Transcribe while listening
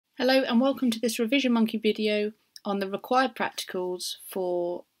Hello and welcome to this Revision Monkey video on the required practicals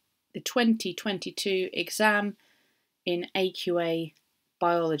for the 2022 exam in AQA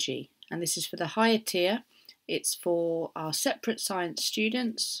Biology, and this is for the higher tier. It's for our separate science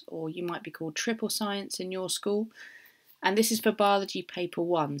students, or you might be called triple science in your school, and this is for biology paper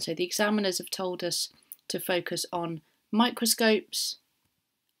 1. So the examiners have told us to focus on microscopes,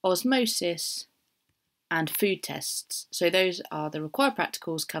 osmosis and food tests. So those are the required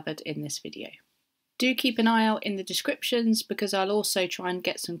practicals covered in this video. Do keep an eye out in the descriptions because I'll also try and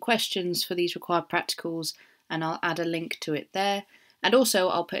get some questions for these required practicals and I'll add a link to it there. And also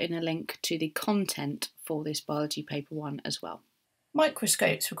I'll put in a link to the content for this biology paper 1 as well.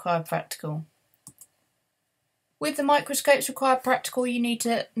 Microscopes required practical. With the microscopes required practical, you need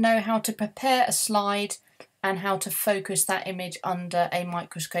to know how to prepare a slide and how to focus that image under a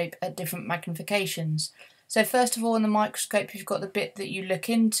microscope at different magnifications. So first of all, in the microscope you've got the bit that you look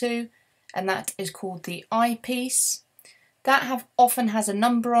into, and that is called the eyepiece. That often has a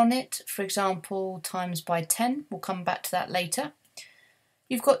number on it, for example times by 10, we'll come back to that later.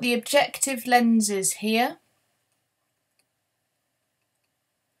 You've got the objective lenses here,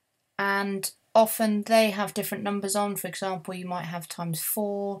 and often they have different numbers on. For example, you might have times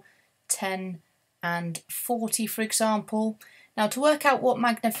 4, 10 and 40 for example. Now to work out what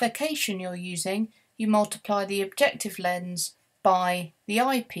magnification you're using, you multiply the objective lens by the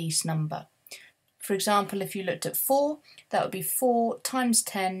eyepiece number. For example, if you looked at 4, that would be 4 times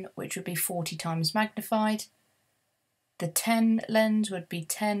 10, which would be 40 times magnified. The 10 lens would be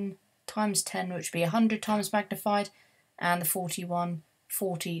 10 times 10, which would be 100 times magnified, and the 41,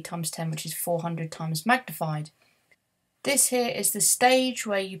 40 times 10, which is 400 times magnified. This here is the stage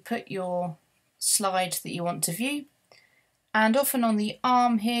where you put your slide that you want to view, and often on the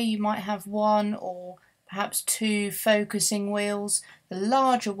arm here you might have 1 or perhaps 2 focusing wheels. The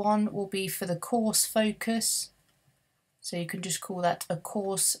larger one will be for the coarse focus, so you can just call that a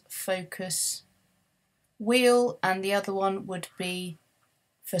coarse focus wheel, and the other one would be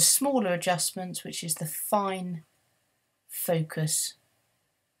for smaller adjustments, which is the fine focus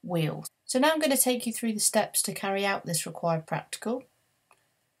wheel. So now I'm going to take you through the steps to carry out this required practical.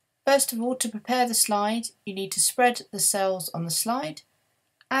 First of all, to prepare the slide, you need to spread the cells on the slide,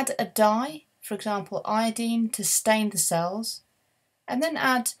 add a dye, for example iodine, to stain the cells, and then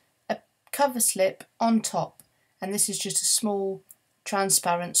add a cover slip on top, and this is just a small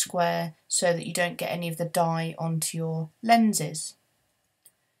transparent square so that you don't get any of the dye onto your lenses.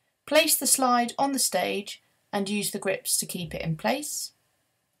 Place the slide on the stage and use the grips to keep it in place.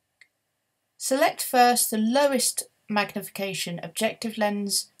 Select first the lowest magnification objective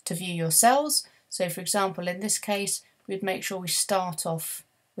lens to view your cells. So for example, in this case, we'd make sure we start off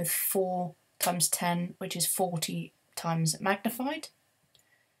with 4 times 10, which is 40 times magnified.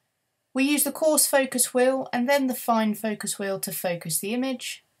 We use the coarse focus wheel and then the fine focus wheel to focus the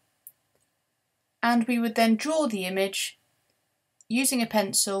image. And we would then draw the image using a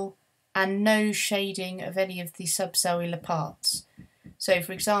pencil and no shading of any of the subcellular parts. So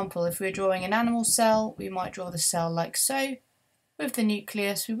for example, if we're drawing an animal cell, we might draw the cell like so. With the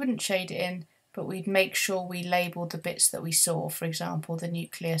nucleus, we wouldn't shade it in, but we'd make sure we labelled the bits that we saw, for example, the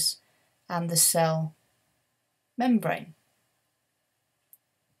nucleus and the cell membrane.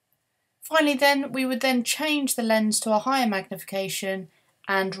 Finally then, we would then change the lens to a higher magnification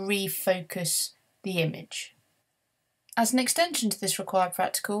and refocus the image. As an extension to this required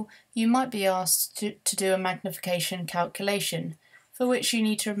practical, you might be asked to do a magnification calculation, for which you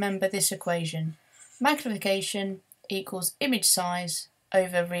need to remember this equation. Magnification equals image size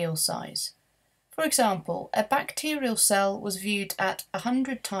over real size. For example, a bacterial cell was viewed at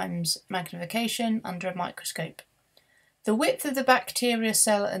 100 times magnification under a microscope. The width of the bacteria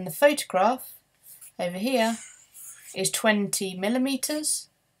cell in the photograph, over here, is 20 millimeters.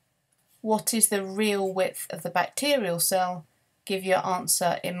 What is the real width of the bacterial cell? Give your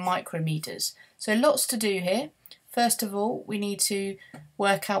answer in micrometers. So lots to do here. First of all, we need to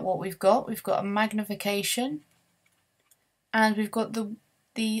work out what we've got. We've got a magnification, and we've got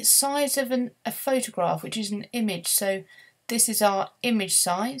the size of a photograph, which is an image. So this is our image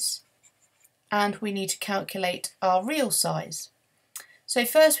size, and we need to calculate our real size. So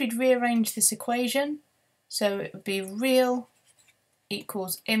first we'd rearrange this equation. So it would be real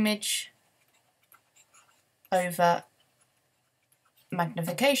equals image over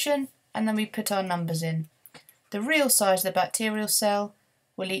magnification, and then we put our numbers in. The real size of the bacterial cell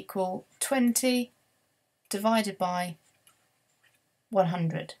will equal 20 divided by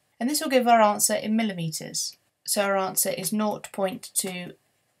 100. And this will give our answer in millimetres. So our answer is 0.2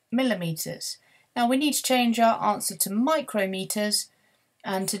 millimetres. Now we need to change our answer to micrometers,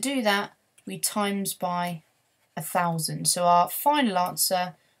 And to do that, we times by 1,000. So our final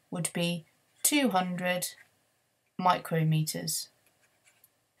answer would be 200 micrometers.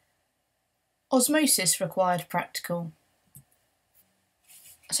 Osmosis required practical.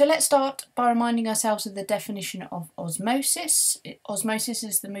 So let's start by reminding ourselves of the definition of osmosis. Osmosis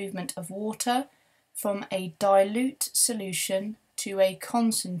is the movement of water from a dilute solution to a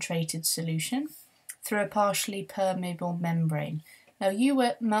concentrated solution through a partially permeable membrane. Now you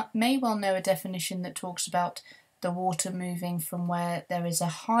may well know a definition that talks about the water moving from where there is a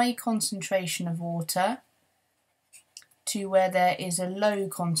high concentration of water to where there is a low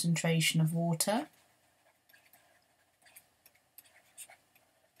concentration of water.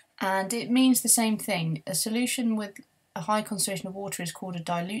 And it means the same thing. A solution with a high concentration of water is called a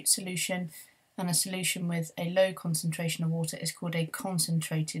dilute solution, and a solution with a low concentration of water is called a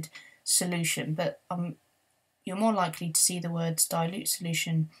concentrated solution. But you're more likely to see the words dilute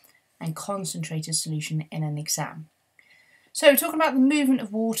solution and concentrated solution in an exam. So we're talking about the movement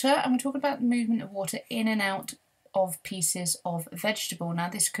of water, and we're talking about the movement of water in and out of pieces of vegetable. Now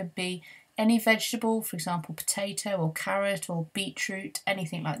this could be any vegetable, for example potato or carrot or beetroot,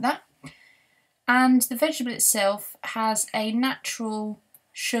 anything like that. And the vegetable itself has a natural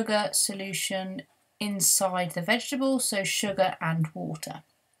sugar solution inside the vegetable, so sugar and water.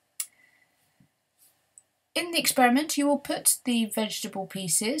 In the experiment you will put the vegetable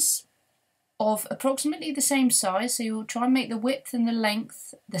pieces of approximately the same size, so you will try and make the width and the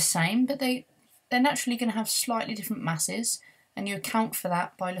length the same, but they're naturally going to have slightly different masses, and you account for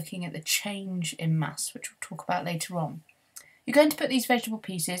that by looking at the change in mass, which we'll talk about later on. You're going to put these vegetable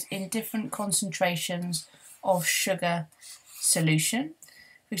pieces in different concentrations of sugar solution.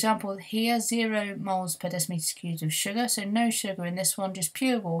 For example, here 0 moles per decimeter cubed of sugar, so no sugar in this one, just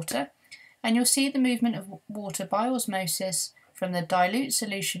pure water. And you'll see the movement of water by osmosis from the dilute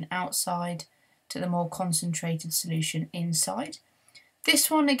solution outside to the more concentrated solution inside.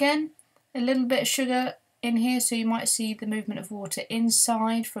 This one again, a little bit of sugar in here, so you might see the movement of water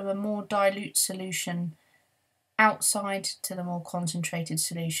inside from a more dilute solution outside to the more concentrated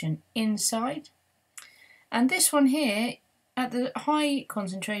solution inside. And this one here, at the high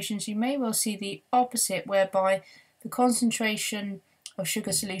concentrations, you may well see the opposite, whereby the concentration of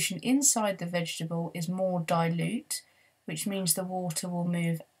sugar solution inside the vegetable is more dilute, which means the water will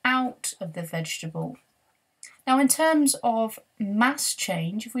move out of the vegetable. Now in terms of mass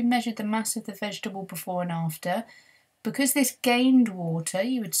change, if we measured the mass of the vegetable before and after, because this gained water,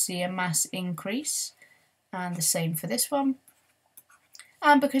 you would see a mass increase, and the same for this one.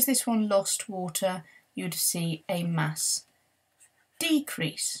 And because this one lost water, you would see a mass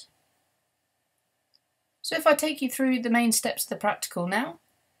decrease. So if I take you through the main steps of the practical now,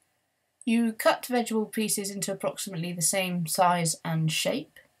 you cut vegetable pieces into approximately the same size and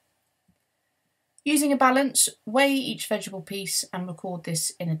shape. Using a balance, weigh each vegetable piece and record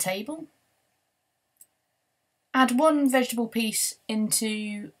this in a table. Add one vegetable piece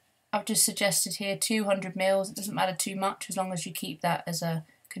into, I've just suggested here, 200 mils, it doesn't matter too much as long as you keep that as a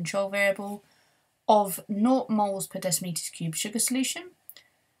control variable, of 0 moles per decimeter cubed sugar solution.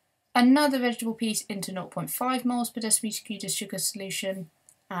 Another vegetable piece into 0.5 moles per decimeter cubed of sugar solution,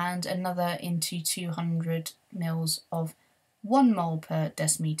 and another into 200 mils of 1 mole per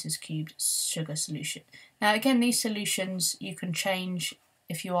decimeters cubed sugar solution. Now again, these solutions you can change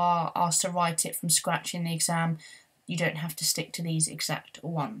if you are asked to write it from scratch in the exam. You don't have to stick to these exact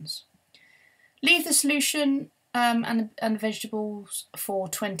ones. Leave the solution and the vegetables for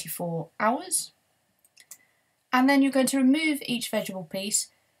 24 hours. And then you're going to remove each vegetable piece,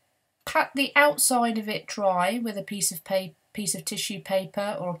 pat the outside of it dry with a piece of tissue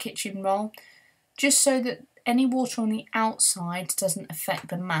paper or a kitchen roll, just so that any water on the outside doesn't affect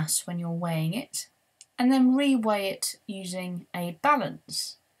the mass when you're weighing it, and then re-weigh it using a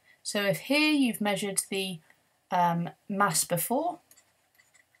balance. So if here you've measured the mass before,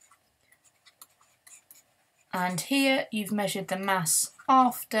 and here you've measured the mass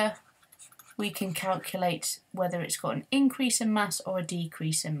after, we can calculate whether it's got an increase in mass or a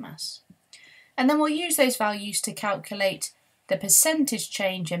decrease in mass. And then we'll use those values to calculate the percentage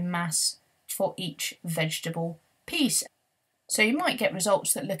change in mass for each vegetable piece. So you might get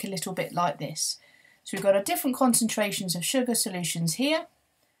results that look a little bit like this. So we've got our different concentrations of sugar solutions here.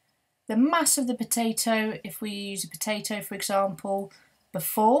 The mass of the potato, if we use a potato for example,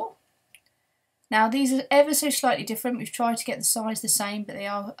 before. Now these are ever so slightly different. We've tried to get the size the same, but they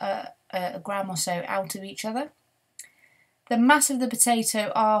are a gram or so out of each other. The mass of the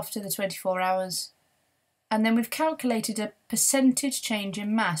potato after the 24 hours. And then we've calculated a percentage change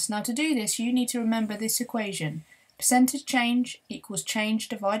in mass. Now to do this, you need to remember this equation. percentage change equals change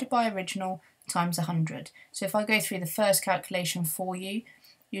divided by original times 100. So if I go through the first calculation for you,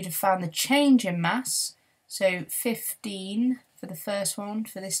 you'd have found the change in mass, so 15 for the first one,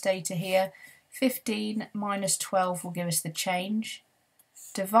 for this data here, 15 minus 12 will give us the change.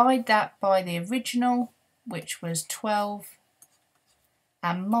 Divide that by the original, which was 12,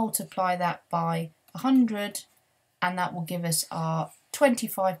 and multiply that by 100, and that will give us our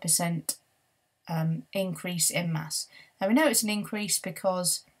 25% increase in mass. Now we know it's an increase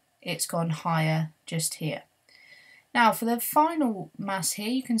because it's gone higher just here. Now for the final mass here,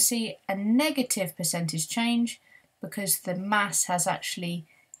 you can see a negative percentage change because the mass has actually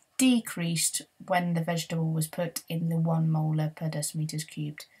decreased when the vegetable was put in the 1 molar per decimeters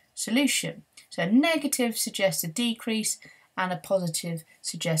cubed solution. So a negative suggests a decrease and a positive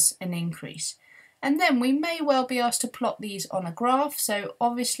suggests an increase. And then we may well be asked to plot these on a graph. So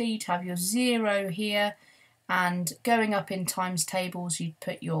obviously you'd have your 0 here, and going up in times tables you'd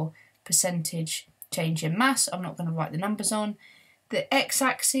put your percentage change in mass. I'm not going to write the numbers on. The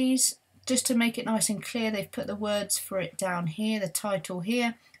x-axis, just to make it nice and clear, they've put the words for it down here, the title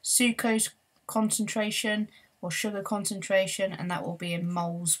here, sucrose concentration or sugar concentration, and that will be in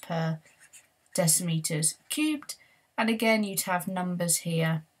moles per decimeters cubed. And again you'd have numbers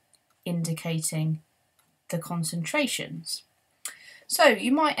here indicating the concentrations. So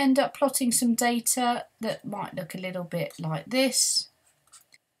you might end up plotting some data that might look a little bit like this,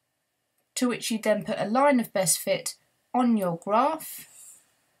 to which you then put a line of best fit on your graph,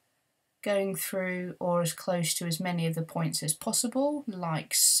 going through or as close to as many of the points as possible,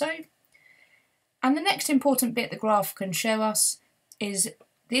 like so. And the next important bit the graph can show us is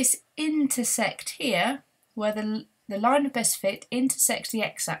this intersect here, where the line of best fit intersects the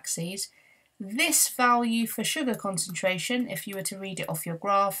x-axis. This value for sugar concentration, if you were to read it off your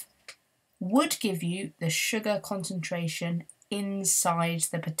graph, would give you the sugar concentration inside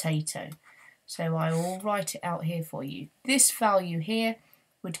the potato. So I will write it out here for you. This value here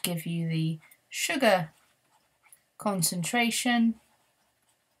would give you the sugar concentration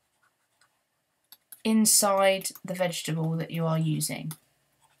inside the vegetable that you are using.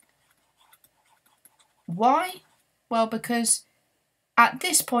 Why? Well, because at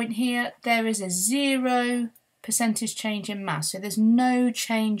this point here there is a 0 percentage change in mass, so there's no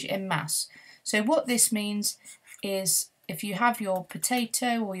change in mass. So what this means is if you have your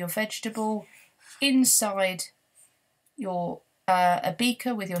potato or your vegetable inside your a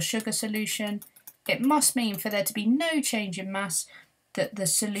beaker with your sugar solution, it must mean for there to be no change in mass that the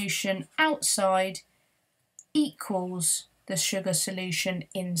solution outside equals the sugar solution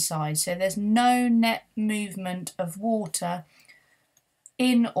inside. So there's no net movement of water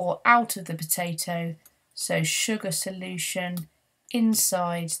in or out of the potato, so sugar solution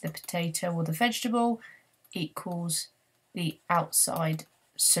inside the potato or the vegetable equals the outside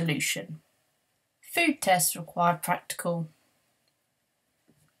solution. Food tests require practical.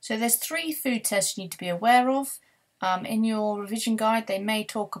 So there's 3 food tests you need to be aware of. In your revision guide they may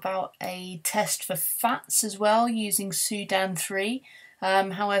talk about a test for fats as well using Sudan 3.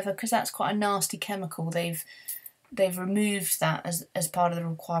 However, because that's quite a nasty chemical, they've removed that as part of the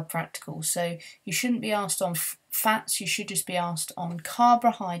required practical. So you shouldn't be asked on fats, you should just be asked on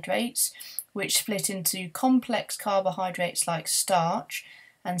carbohydrates, which split into complex carbohydrates like starch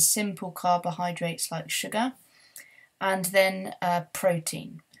and simple carbohydrates like sugar, and then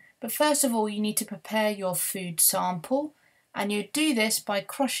protein. But first of all you need to prepare your food sample, and you do this by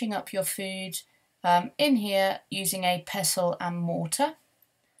crushing up your food in here using a pestle and mortar.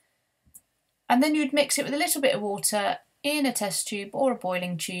 And then you'd mix it with a little bit of water in a test tube or a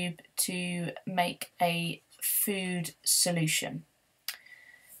boiling tube to make a food solution.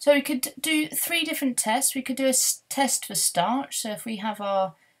 So we could do 3 different tests. We could do a test for starch. So if we have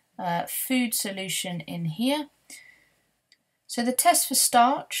our food solution in here. So the test for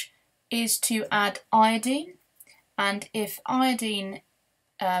starch is to add iodine, and if iodine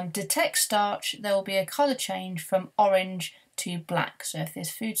detects starch, there will be a colour change from orange to black. So if this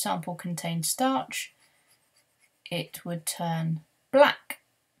food sample contains starch, it would turn black.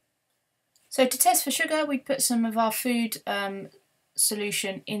 So to test for sugar, we'd put some of our food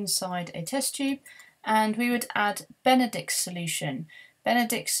solution inside a test tube, and we would add Benedict's solution.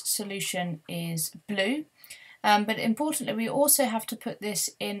 Benedict's solution is blue, but importantly we also have to put this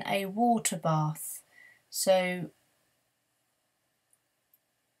in a water bath. So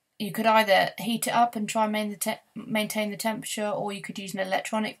you could either heat it up and try and maintain the temperature, or you could use an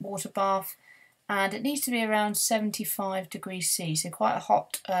electronic water bath, and it needs to be around 75 degrees C, so quite a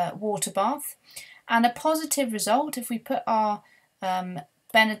hot water bath. And a positive result, if we put our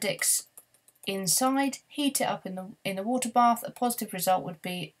Benedict's inside, heat it up in the water bath, a positive result would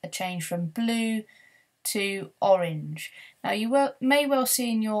be a change from blue to orange. Now you may well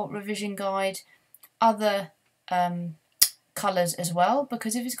see in your revision guide other colours as well,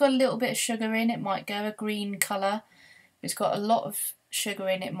 because if it's got a little bit of sugar in, it might go a green colour. If it's got a lot of sugar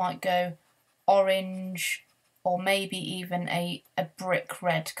in, it might go orange, or maybe even a brick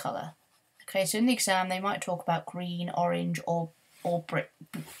red colour. Okay, so in the exam they might talk about green, orange, or brick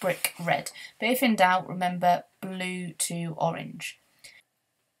red. But if in doubt, remember blue to orange.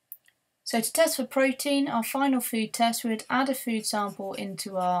 So to test for protein, our final food test, we would add a food sample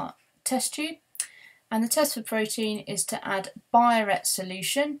into our test tube. And the test for protein is to add Biuret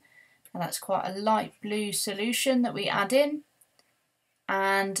solution. And that's quite a light blue solution that we add in.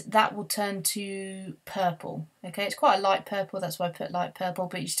 And that will turn to purple. Okay, it's quite a light purple, that's why I put light purple,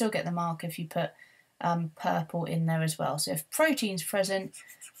 but you still get the mark if you put purple in there as well. So if protein's present,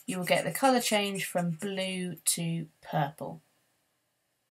 you will get the colour change from blue to purple.